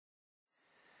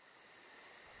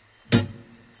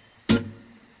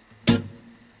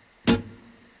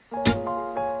Es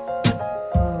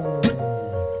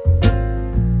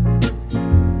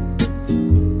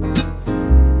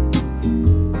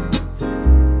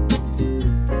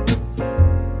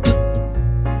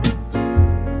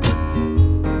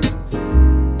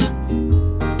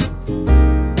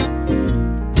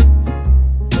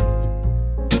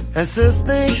ist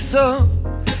nicht so,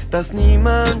 dass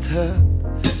niemand hört,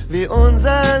 wie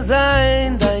unser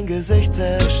Sein dein Gesicht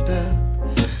zerstört.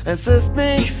 Es ist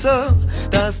nicht so,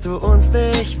 dass du uns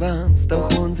nicht warnst, doch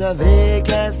unser Weg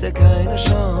lässt dir keine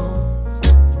Chance.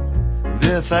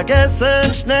 Wir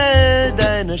vergessen schnell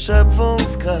deine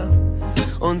Schöpfungskraft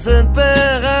und sind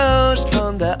berauscht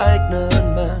von der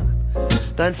eigenen Macht.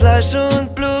 Dein Fleisch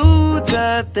und Blut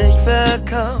hat dich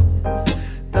verkauft,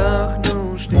 doch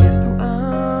nun stehst du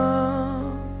auf.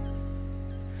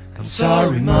 I'm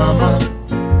sorry, Mama.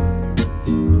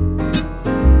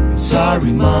 I'm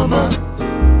sorry, Mama.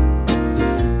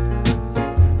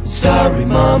 I'm sorry,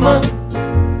 Mama.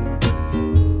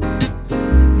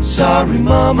 I'm sorry,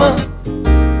 Mama.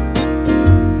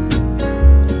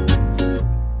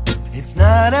 It's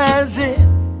not as if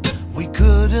we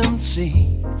couldn't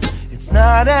see. It's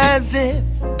not as if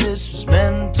this was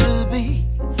meant to be.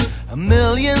 A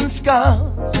million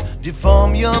scars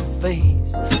deform your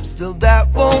face, still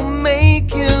that won't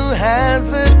make you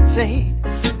hesitate.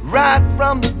 Right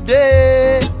from the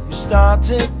day we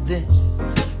started this,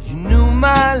 you knew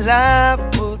my life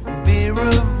wouldn't be a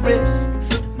risk.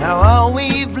 Now all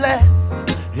we've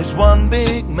left is one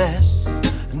big mess,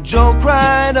 and Joe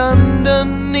cried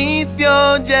underneath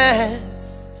your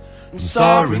chest. I'm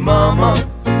sorry, Mama.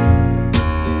 I'm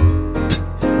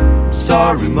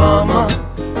sorry, Mama.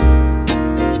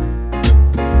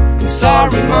 I'm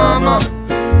sorry, Mama.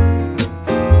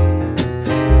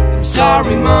 I'm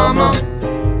sorry, Mama.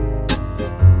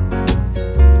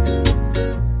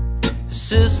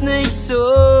 Es ist nicht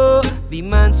so, wie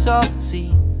man's oft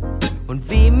sieht und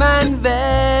wie man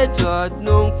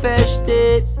Weltordnung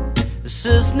versteht. Es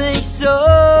ist nicht so,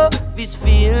 wie's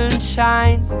vielen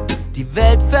scheint, die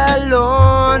Welt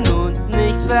verloren und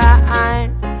nicht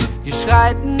vereint. Wir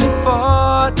schreiten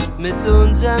fort mit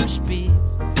unserem Spiel.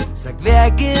 Sag, wer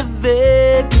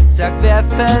gewinnt, sag, wer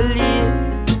verliert.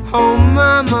 Oh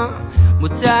Mama,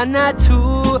 Mutter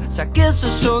Natur, sag, ist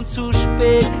es schon zu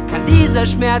spät, kann dieser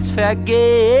Schmerz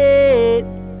vergehen.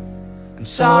 I'm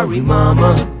sorry,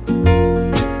 Mama.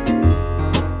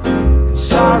 I'm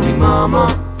sorry, Mama.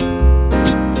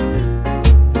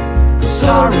 I'm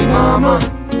sorry, Mama.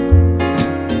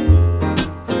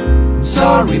 I'm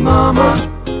sorry, Mama.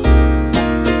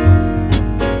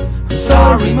 I'm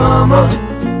sorry, Mama.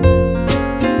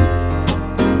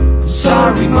 I'm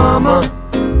sorry, Mama.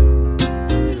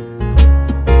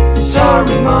 I'm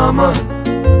sorry, Mama.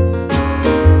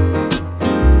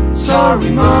 I'm sorry,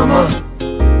 Mama.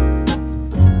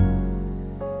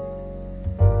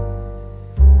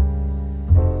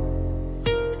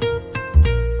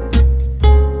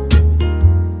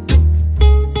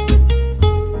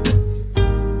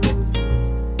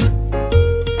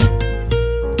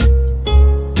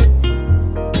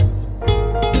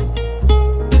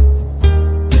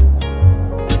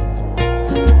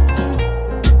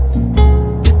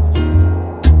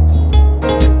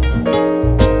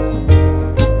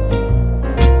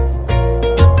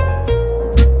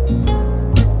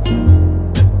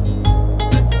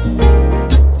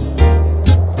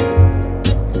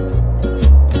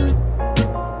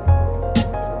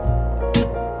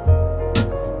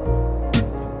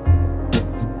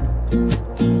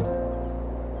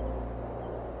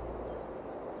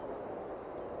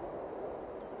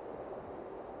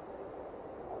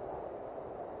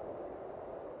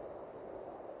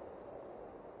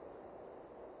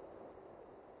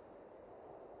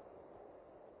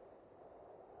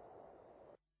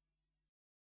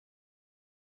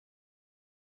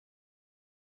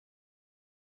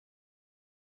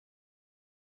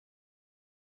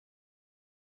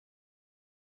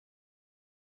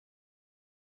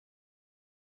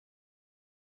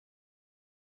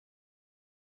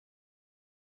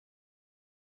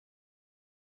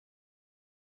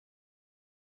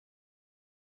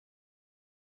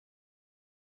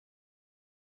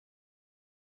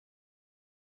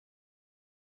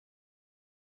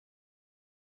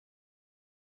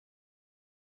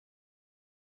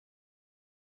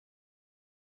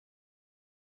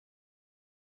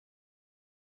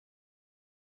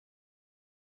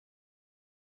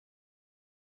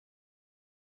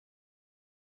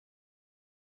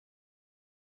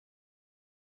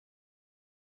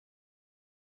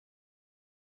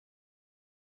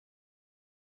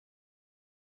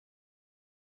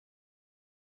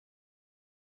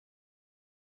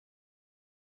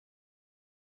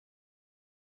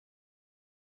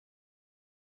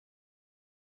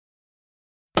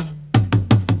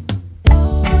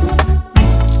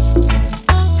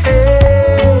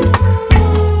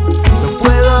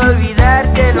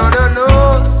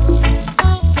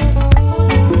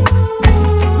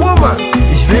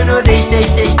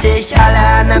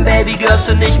 gehörst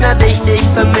du nicht mehr wichtig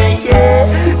für mich, yeah.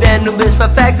 Denn du bist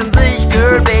perfekt und sich,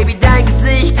 Girl, Baby, dein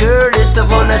Gesicht, Girl, ist so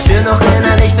wunderschön, doch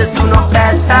innerlich bist du noch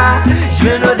besser. Ich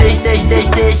will nur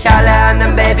dich, alle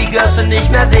anderen, Baby, gehörst du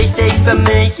nicht mehr wichtig für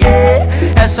mich, yeah.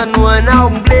 Es war nur ein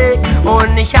Augenblick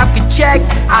und ich hab gecheckt,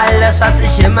 alles, was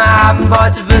ich immer haben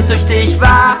wollte, wird durch dich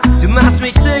wahr. Du machst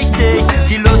mich süchtig,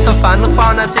 die Lust auf andere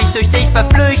Frauen hat sich durch dich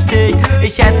verflüchtigt.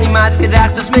 Ich hätte niemals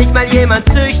gedacht, dass mich mal jemand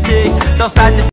züchtigt, doch seit